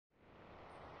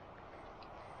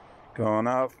Going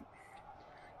out,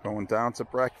 going down to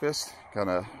breakfast,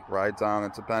 gonna ride down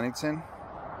into Bennington.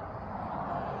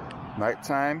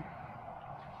 Nighttime,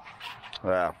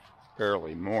 well,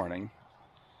 early morning.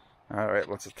 All right,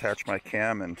 let's attach my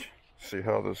cam and see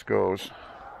how this goes.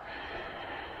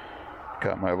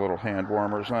 Got my little hand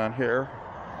warmers on here.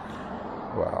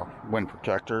 Wow, wind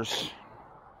protectors.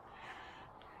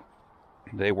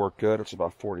 They work good. It's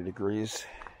about 40 degrees,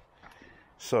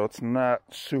 so it's not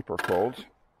super cold.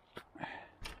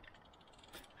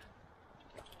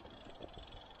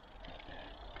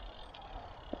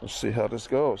 We'll see how this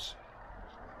goes.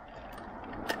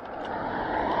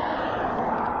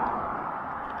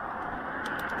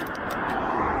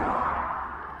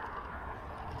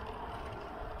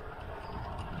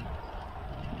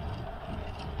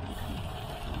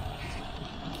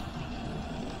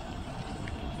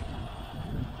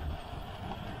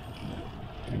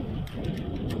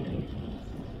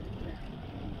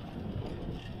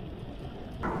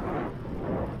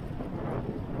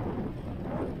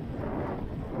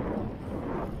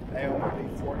 They only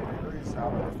be 40 degrees now,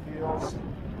 but it feels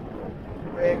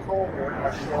way colder in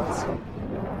my shorts.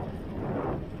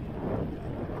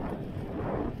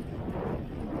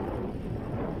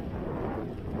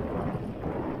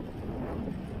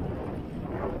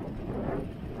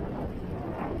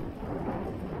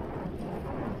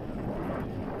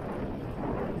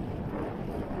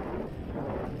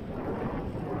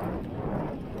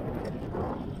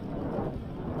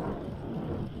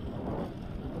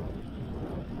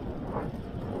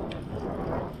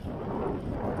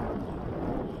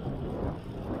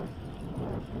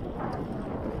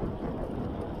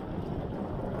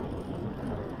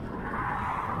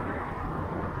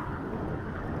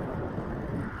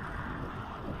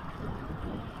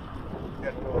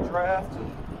 Get a little draft.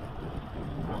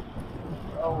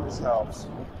 Always helps.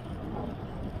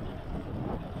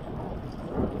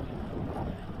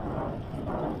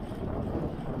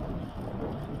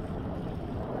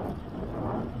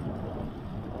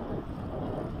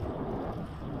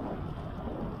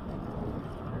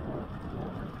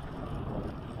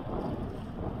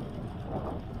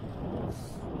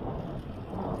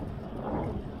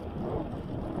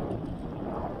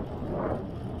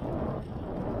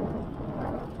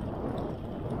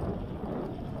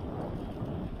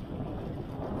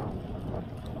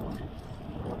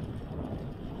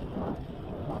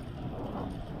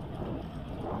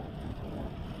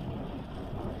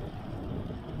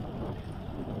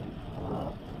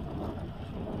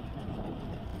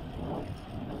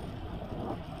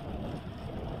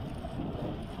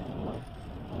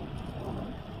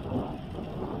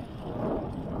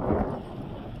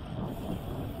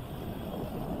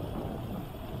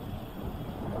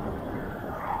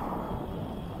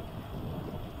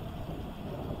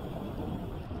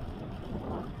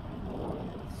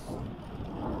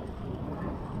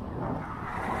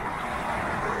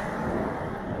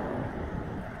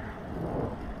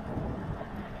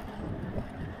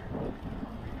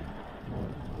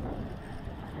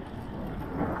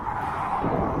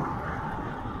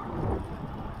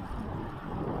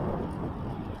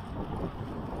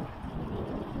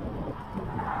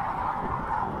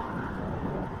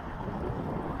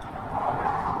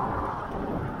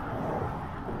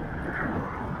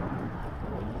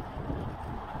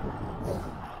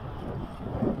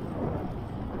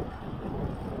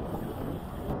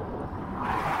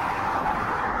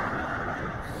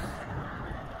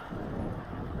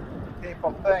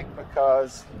 People think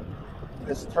because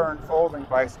this Tern folding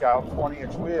bike's got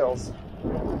 20-inch wheels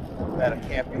that it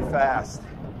can't be fast,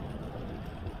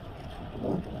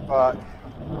 but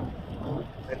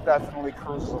it definitely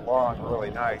cruises along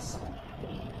really nice.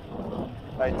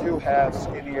 I do have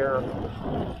skinnier,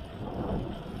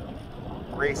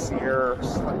 racier,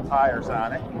 slick tires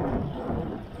on it.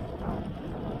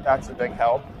 That's a big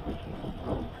help.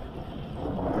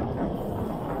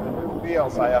 The new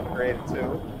wheels I upgraded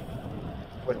to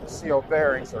with the sealed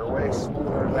bearings are way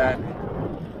smoother than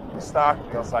the stock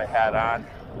wheels I had on,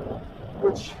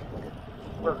 which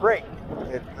were great.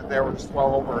 They were just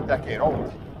well over a decade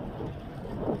old.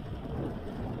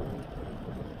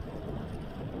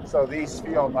 So these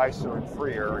feel nicer and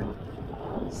freer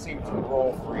and seem to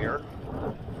roll freer.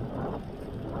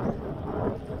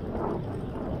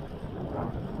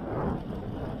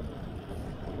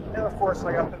 And of course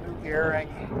I got the new gearing.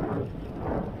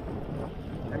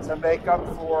 And to make up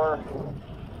for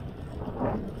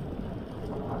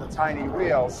the tiny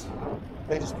wheels,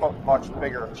 they just put much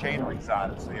bigger chain rings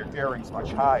on it, so your gearing's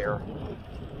much higher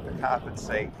to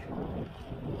compensate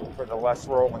for the less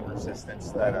rolling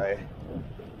resistance that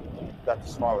the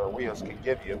smaller wheels can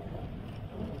give you.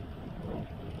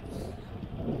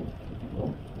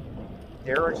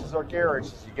 Garages are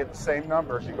garages. You get the same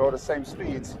numbers, you go to the same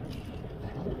speeds.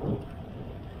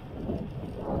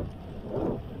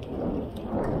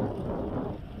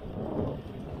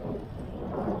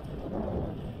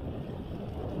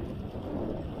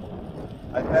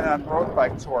 I've been on road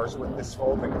bike tours with this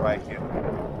folding bike,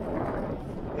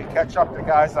 and you catch up to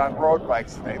guys on road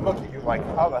bikes and they look at you like,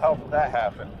 how the hell did that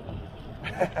happen?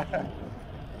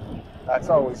 That's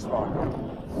always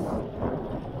fun.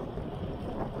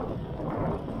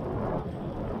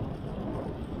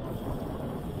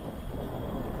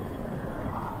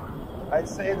 I'd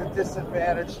say the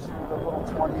disadvantage to the little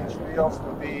 20-inch wheels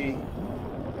would be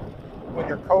when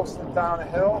you're coasting down a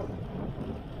hill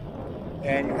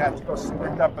and you have to go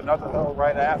sprint up another hill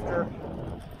right after.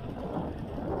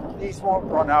 These won't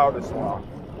run out as long.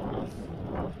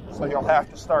 So you'll have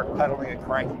to start pedaling and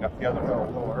cranking up the other hill a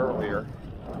little earlier.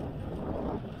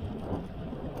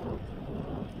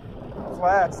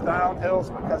 Flats, downhills,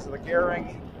 because of the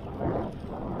gearing,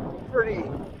 pretty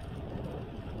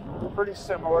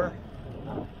similar.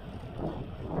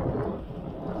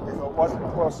 If it wasn't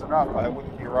close enough, I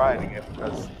wouldn't be riding it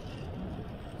because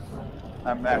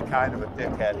I'm that kind of a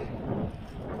dickhead.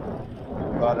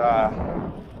 But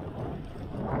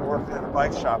working in a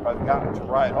bike shop, I've gotten to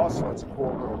ride all sorts of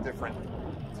cool little different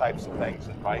types of things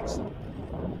in bikes.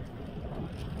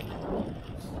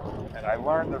 And I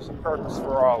learned there's a purpose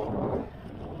for all of them.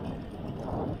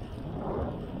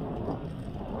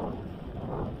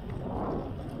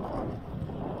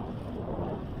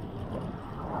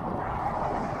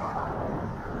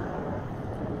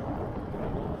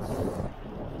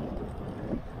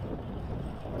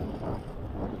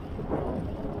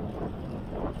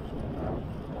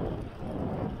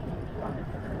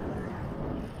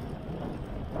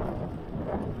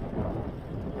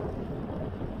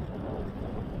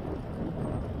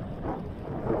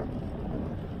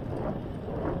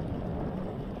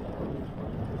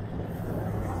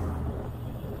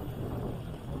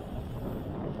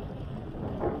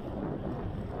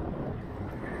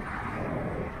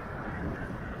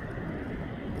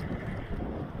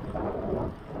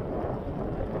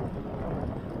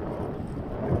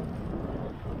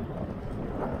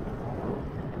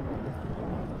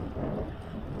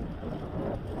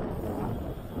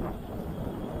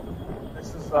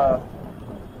 A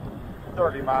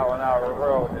 30-mile-an-hour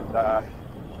road, and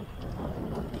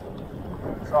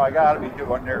so I got to be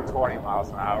doing near 20 miles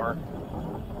an hour.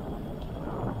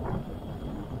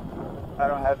 I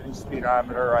don't have any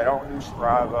speedometer. I don't use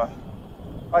Strava.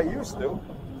 I used to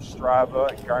use Strava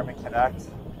and Garmin Connect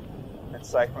and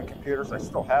cycling computers. I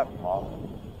still have them all.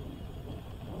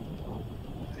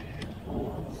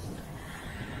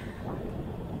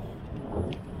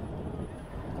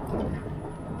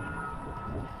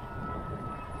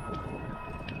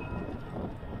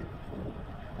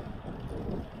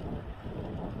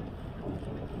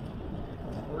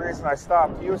 The reason I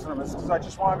stopped using them is because I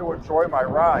just wanted to enjoy my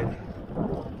ride.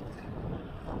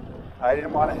 I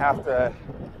didn't want to have to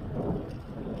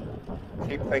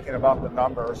keep thinking about the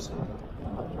numbers.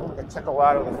 It took a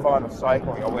lot of the fun of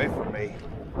cycling away from me.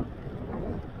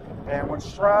 And when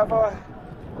Strava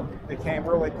became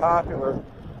really popular,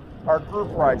 our group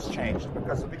rides changed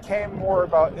because it became more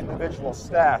about individual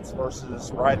stats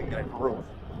versus riding in a group.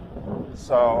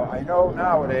 So I know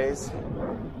nowadays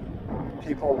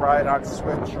people ride on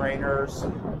swim trainers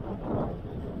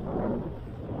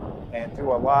and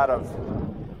do a lot of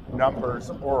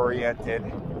numbers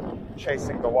oriented,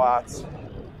 chasing the watts.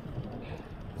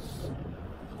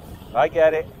 I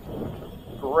get it.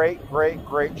 Great, great,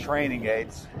 great training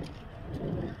aids.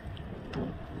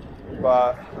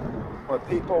 But when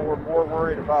people were more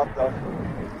worried about the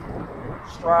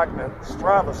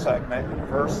Strava segment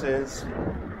versus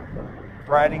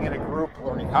riding in a group,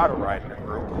 learning how to ride in a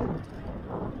group,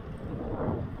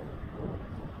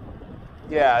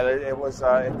 yeah,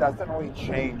 it definitely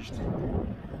changed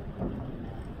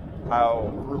how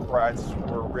group rides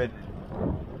were ridden.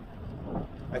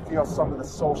 I feel some of the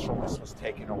socialness was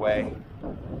taken away,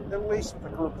 at least with the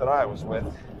group that I was with.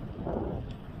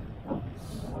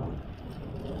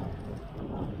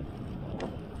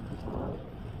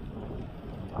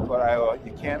 But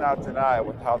you cannot deny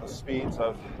with how the speeds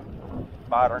of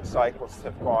modern cyclists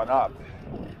have gone up,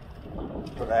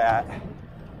 for that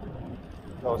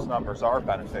those numbers are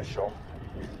beneficial.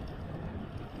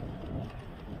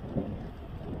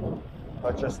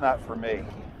 But just not for me.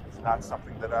 It's not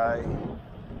something that I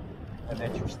am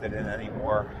interested in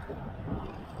anymore.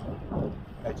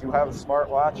 I do have a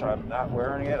smartwatch. I'm not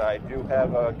wearing it. I do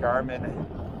have a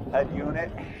Garmin head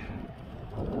unit.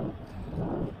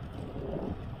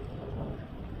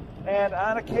 And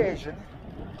on occasion,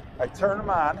 I turn them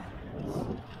on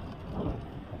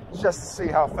just to see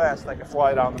how fast I can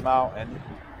fly down the mountain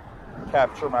and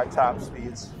capture my top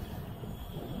speeds.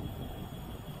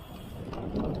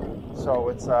 So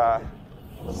it's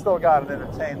still got an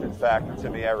entertainment factor to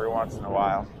me every once in a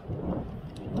while.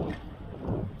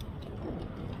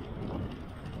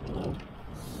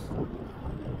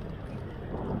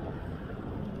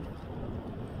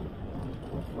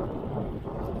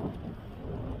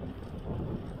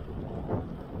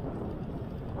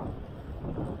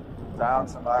 Down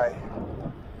to my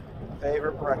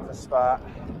favorite breakfast spot.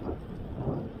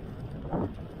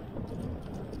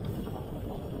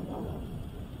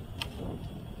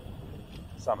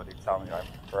 Somebody tell me I'm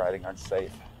riding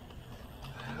unsafe.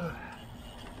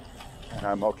 And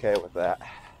I'm okay with that.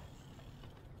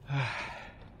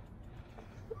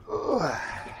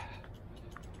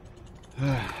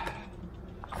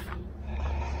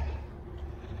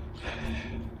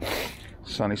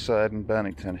 Sunnyside in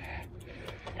Bennington.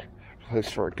 Place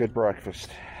for a good breakfast.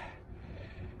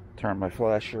 Turn my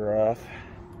flasher off.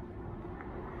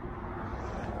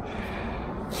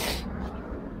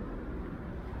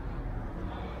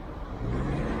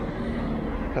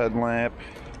 Headlamp.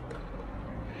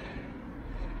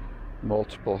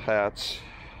 Multiple hats.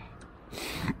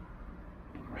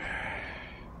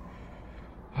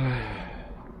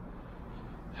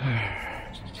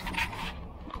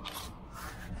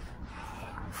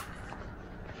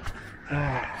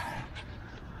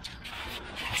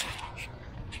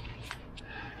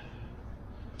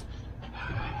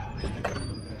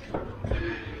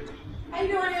 How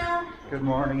you doing, Al? Good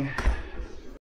morning.